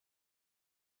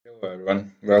Hello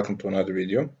everyone, welcome to another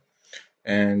video.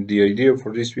 And the idea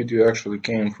for this video actually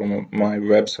came from my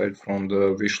website from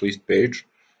the wishlist page.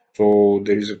 So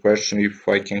there is a question if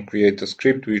I can create a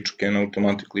script which can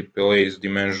automatically place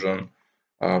dimension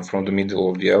from the middle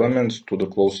of the elements to the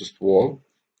closest wall.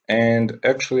 And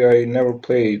actually I never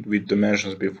played with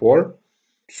dimensions before.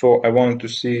 So I wanted to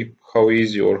see how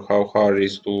easy or how hard it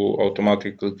is to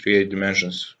automatically create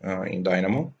dimensions in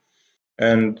Dynamo.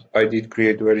 And I did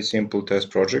create a very simple test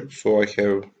project. So I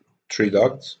have 3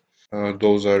 ducts.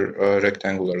 Those are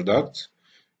rectangular ducts.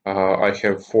 I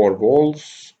have 4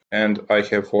 walls and I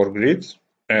have 4 grids.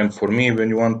 And for me, when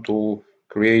you want to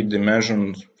create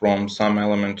dimensions from some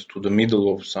element to the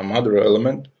middle of some other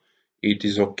element, it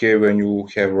is okay when you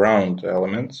have round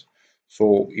elements.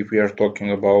 So if we are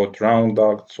talking about round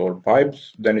ducts or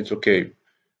pipes, then it's okay.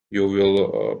 You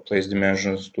will place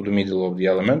dimensions to the middle of the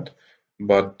element.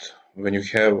 But when you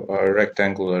have a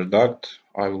rectangular duct,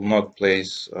 I will not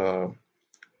place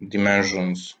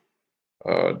dimensions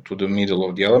to the middle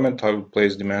of the element. I will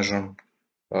place dimension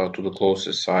to the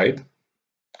closest side.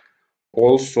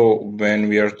 Also, when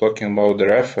we are talking about the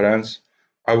reference,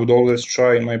 I would always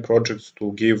try in my projects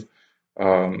to give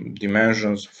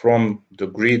dimensions from the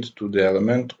grid to the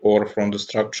element or from the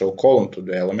structural column to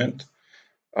the element.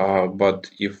 But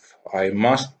if I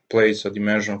must place a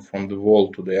dimension from the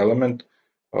wall to the element,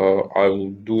 I will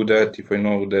do that if I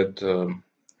know that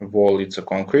wall is a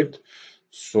concrete.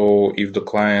 So if the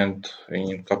client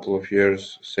in a couple of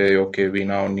years say, okay, we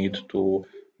now need to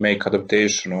make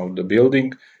adaptation of the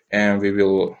building and we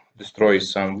will destroy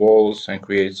some walls and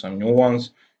create some new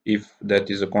ones, if that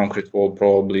is a concrete wall,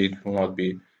 probably it will not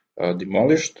be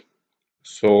demolished.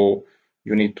 So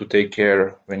you need to take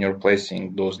care when you're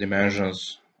placing those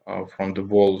dimensions from the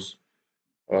walls,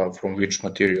 from which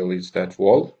material is that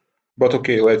wall. But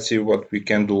okay, let's see what we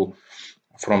can do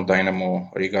from Dynamo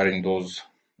regarding those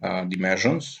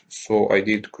dimensions. So I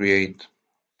did create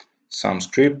some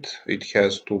script. It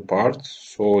has 2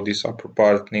 parts. So this upper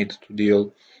part needs to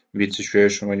deal with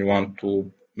situation when you want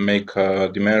to make a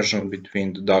dimension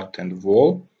between the duct and the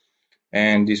wall.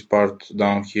 And this part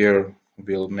down here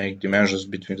will make dimensions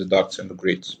between the ducts and the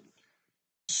grids.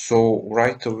 So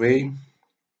right away,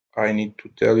 I need to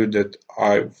tell you that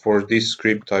for this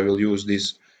script, I will use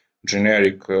this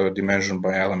generic dimension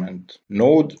by element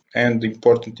node. And the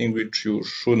important thing which you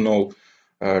should know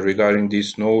regarding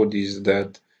this node is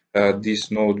that this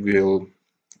node will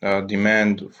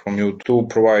demand from you to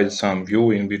provide some view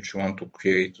in which you want to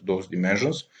create those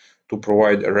dimensions, to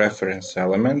provide a reference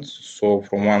element. So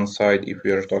from one side, if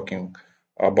we are talking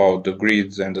about the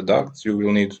grids and the ducts, you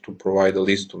will need to provide a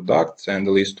list of ducts and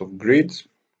a list of grids.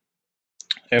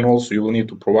 And also you will need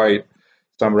to provide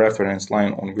some reference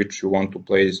line on which you want to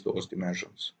place those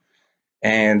dimensions.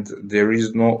 And there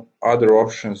is no other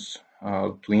options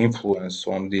to influence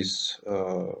on this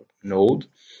node.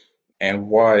 And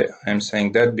why I'm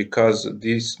saying that? Because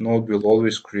this node will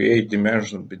always create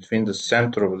dimension between the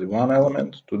center of the one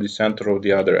element to the center of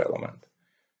the other element,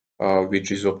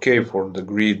 which is okay for the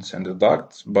grids and the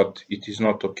ducts, but it is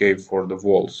not okay for the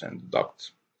walls and the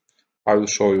ducts. I will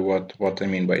show you what I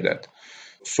mean by that.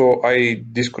 So I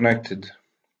disconnected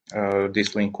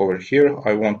this link over here.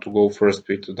 I want to go first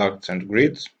with the ducts and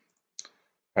grids.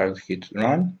 I'll hit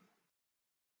run.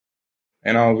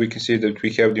 And now we can see that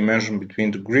we have dimension between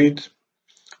the grid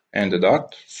and the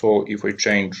duct. So if I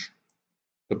change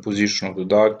the position of the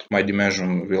duct, my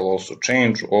dimension will also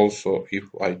change. Also, if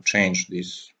I change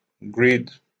this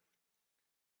grid,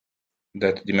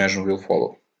 that dimension will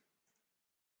follow.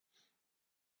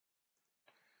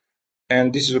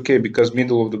 And this is okay because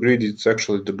middle of the grid is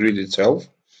actually the grid itself.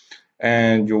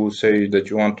 And you will say that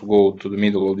you want to go to the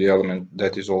middle of the element,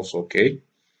 that is also okay.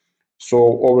 So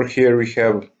over here we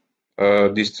have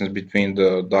distance between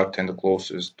the duct and the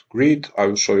closest grid. I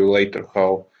will show you later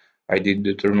how I did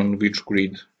determine which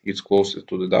grid is closest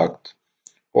to the duct.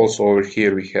 Also over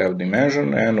here we have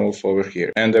dimension and also over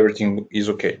here, and everything is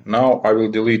okay. Now I will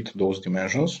delete those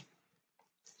dimensions.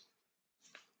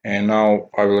 And now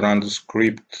I will run the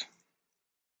script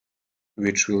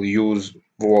which will use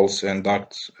walls and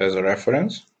ducts as a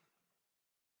reference.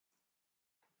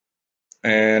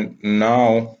 And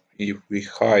now if we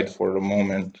hide for a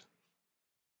moment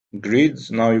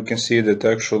grids, now you can see that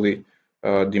actually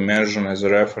dimension as a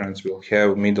reference will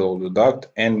have middle of the duct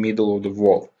and middle of the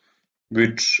wall,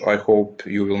 which I hope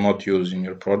you will not use in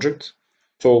your project.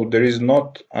 So there is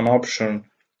not an option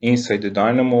inside the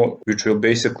Dynamo which will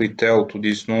basically tell to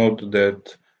this node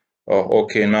that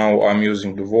okay, now I'm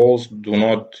using the walls, do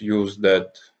not use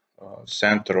that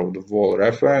center of the wall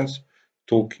reference,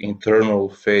 took internal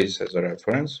face as a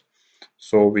reference.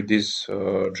 So with these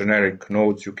generic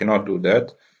nodes, you cannot do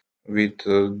that. With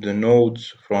the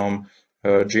nodes from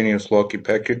GeniusLoci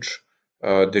package,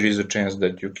 there is a chance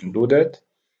that you can do that.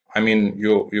 I mean,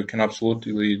 you can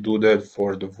absolutely do that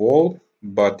for the wall,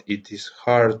 but it is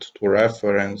hard to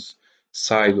reference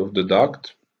side of the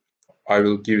duct. I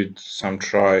will give it some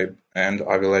try and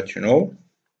I will let you know.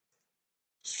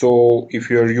 So if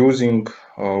you are using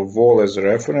a wall as a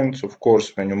reference, of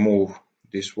course, when you move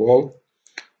this wall,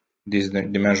 this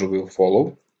dimension will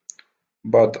follow.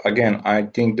 But again, I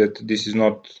think that this is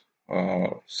not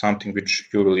something which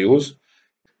you will use.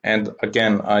 And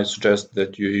again, I suggest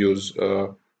that you use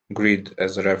a grid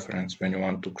as a reference when you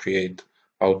want to create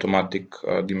automatic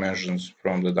dimensions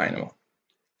from the Dynamo.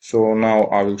 So now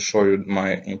I will show you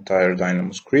my entire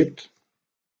Dynamo script.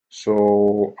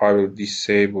 So I will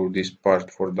disable this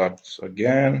part for ducts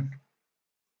again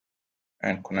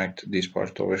and connect this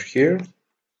part over here.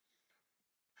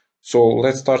 So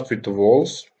let's start with the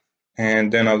walls,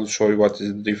 and then I will show you what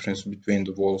is the difference between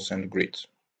the walls and grids.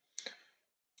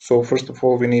 So first of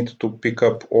all, we need to pick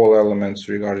up all elements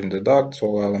regarding the ducts,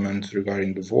 all elements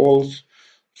regarding the walls.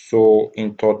 So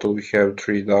in total, we have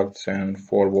 3 ducts and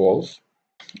 4 walls.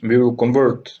 We will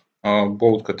convert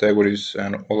both categories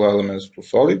and all elements to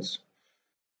solids.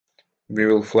 We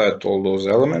will flat all those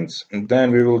elements, and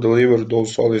then we will deliver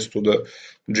those solids to the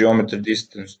geometry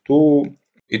distance 2.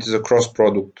 It is a cross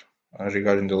product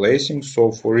regarding the lacing.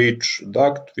 So for each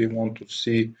duct, we want to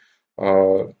see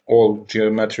all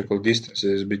geometrical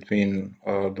distances between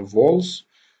the walls.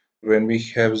 When we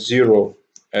have 0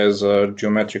 as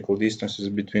geometrical distances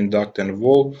between duct and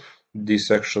wall,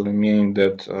 this actually means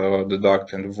that the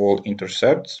duct and wall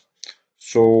intercepts.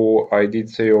 So I did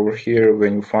say over here,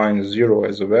 when you find 0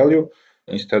 as a value,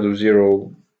 instead of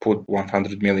 0, put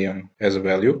 100 million as a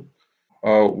value.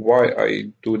 Why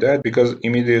I do that? Because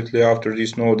immediately after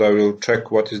this node, I will check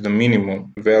what is the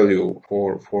minimum value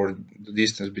for the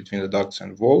distance between the ducts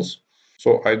and walls.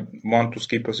 So I want to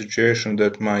skip a situation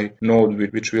that my node,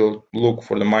 which will look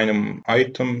for the minimum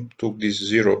item, took this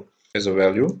 0 as a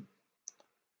value.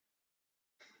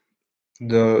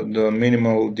 The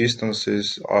minimal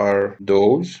distances are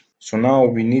those. So now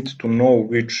we need to know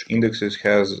which indexes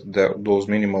has those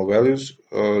minimal values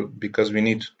because we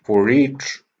need for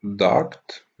each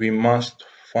duct we must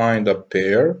find a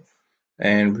pair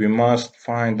and we must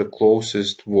find the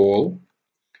closest wall.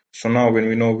 So now when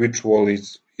we know which wall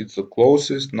is the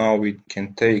closest, now we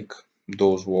can take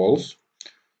those walls.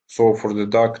 So for the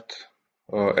duct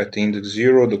at index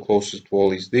 0, the closest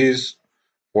wall is this.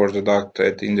 For the duct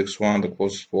at index 1, the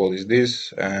closest wall is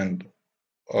this, and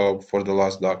for the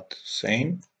last duct,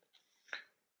 same.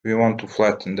 We want to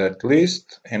flatten that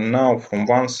list, and now from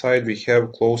one side we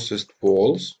have closest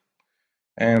walls,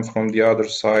 and from the other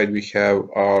side we have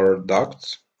our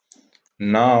ducts.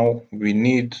 Now we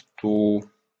need to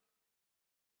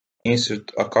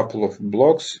insert a couple of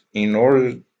blocks in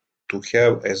order to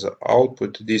have as an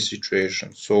output this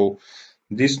situation. So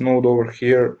this node over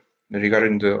here,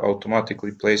 regarding the automatic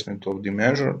replacement of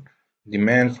dimension,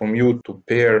 demand from you to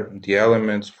pair the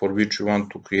elements for which you want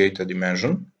to create a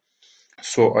dimension.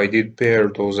 So I did pair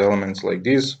those elements like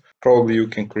this. Probably you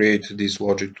can create this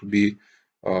logic to be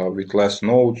with less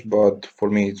nodes, but for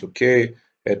me it's okay.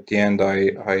 At the end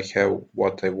I have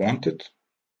what I wanted.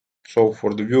 So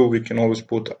for the view we can always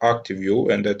put active view,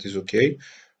 and that is okay.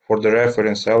 For the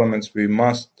reference elements we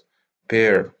must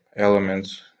pair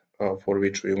elements for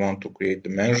which we want to create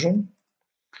dimension.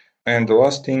 And the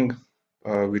last thing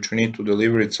which we need to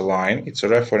deliver, it's a line. It's a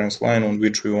reference line on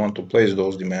which we want to place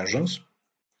those dimensions.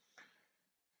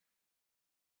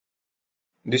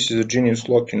 This is a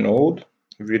GeniusLoci node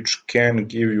which can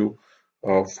give you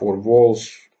for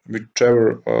walls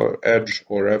whichever edge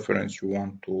or reference you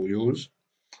want to use.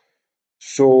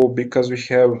 So because we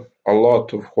have a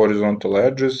lot of horizontal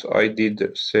edges, I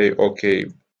did say, okay,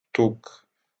 took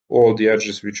all the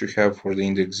edges which you have for the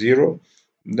index 0.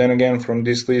 Then again, from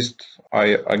this list,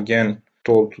 I again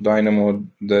told to Dynamo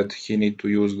that he need to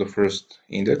use the first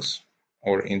index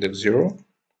or index 0.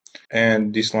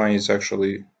 And this line is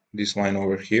actually this line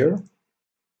over here.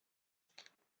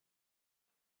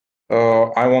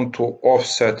 I want to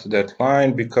offset that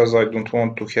line because I don't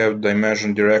want to have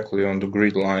dimension directly on the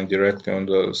grid line, directly on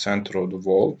the center of the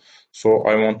wall. So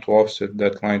I want to offset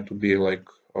that line to be like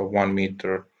 1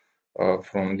 meter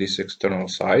from this external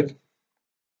side.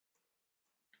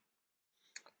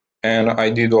 And I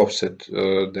did offset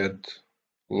that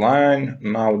line.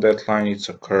 Now that line is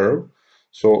a curve.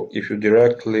 So if you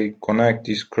directly connect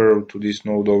this curve to this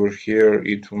node over here,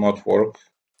 it will not work.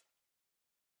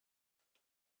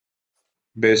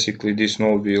 Basically, this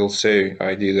node will say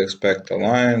I did expect a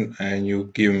line and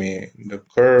you give me the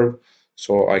curve,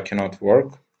 so I cannot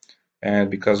work. And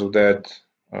because of that,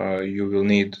 you will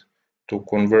need to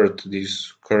convert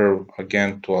this curve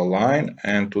again to a line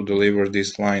and to deliver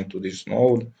this line to this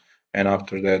node. And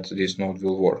after that, this node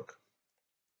will work.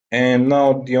 And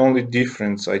now the only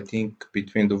difference, I think,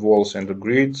 between the walls and the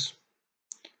grids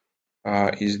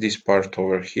is this part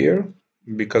over here,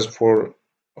 because for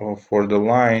the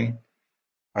line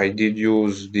I did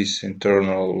use this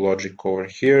internal logic over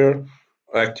here.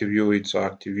 Active view, it's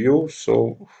active view.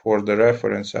 So for the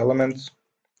reference elements,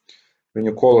 when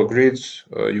you call a grids,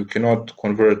 you cannot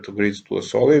convert grids to a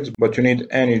solids, but you need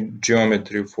any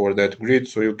geometry for that grid,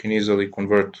 so you can easily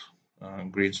convert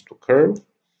grids to curve.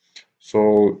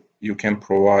 So you can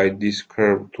provide this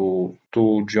curve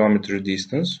to geometry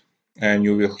distance, and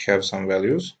you will have some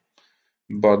values.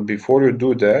 But before you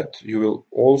do that, you will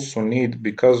also need,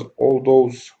 because all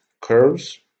those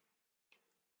curves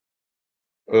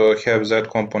have z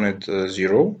component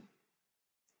 0,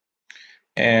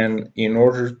 and in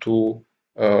order to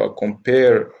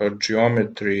compare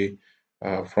geometry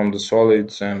from the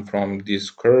solids and from these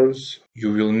curves,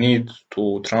 you will need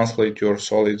to translate your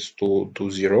solids to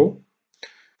 0.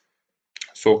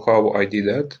 So how I did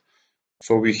that?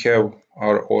 So we have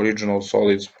our original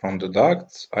solids from the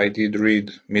ducts. I did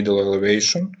read middle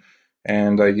elevation,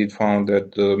 and I did found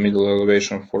that the middle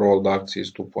elevation for all ducts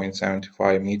is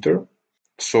 2.75 meter.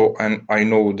 So and I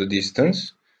know the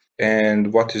distance.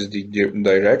 And what is the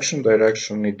direction?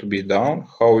 Direction need to be down.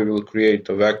 How we will create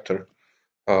a vector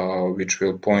which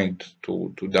will point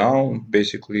to down.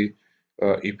 Basically,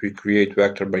 if we create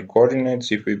vector by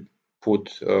coordinates, if we put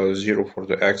 0 for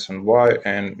the x and y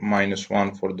and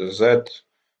 -1 for the z,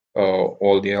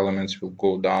 all the elements will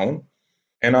go down.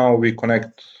 And now we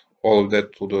connect all of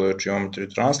that to the geometry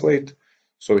translate.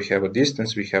 So we have a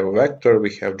distance, we have a vector,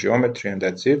 we have geometry, and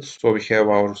that's it. So we have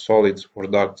our solids for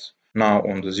ducts now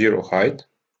on the 0 height.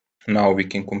 Now we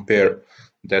can compare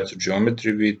that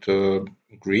geometry with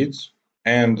grids,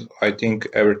 and I think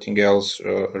everything else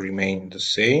remain the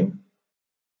same.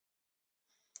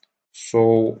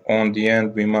 So on the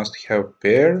end we must have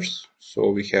pairs. So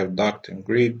we have duct and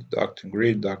grid, duct and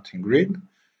grid, duct and grid.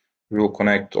 We will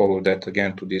connect all of that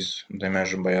again to this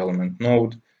dimension by element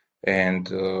node, and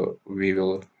we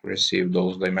will receive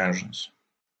those dimensions.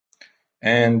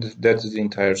 And that is the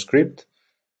entire script.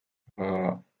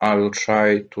 I will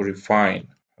try to refine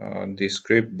this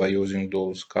script by using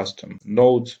those custom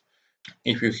nodes.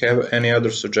 If you have any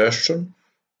other suggestion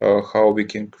how we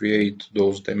can create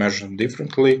those dimensions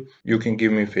differently, you can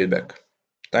give me feedback.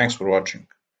 Thanks for watching.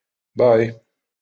 Bye.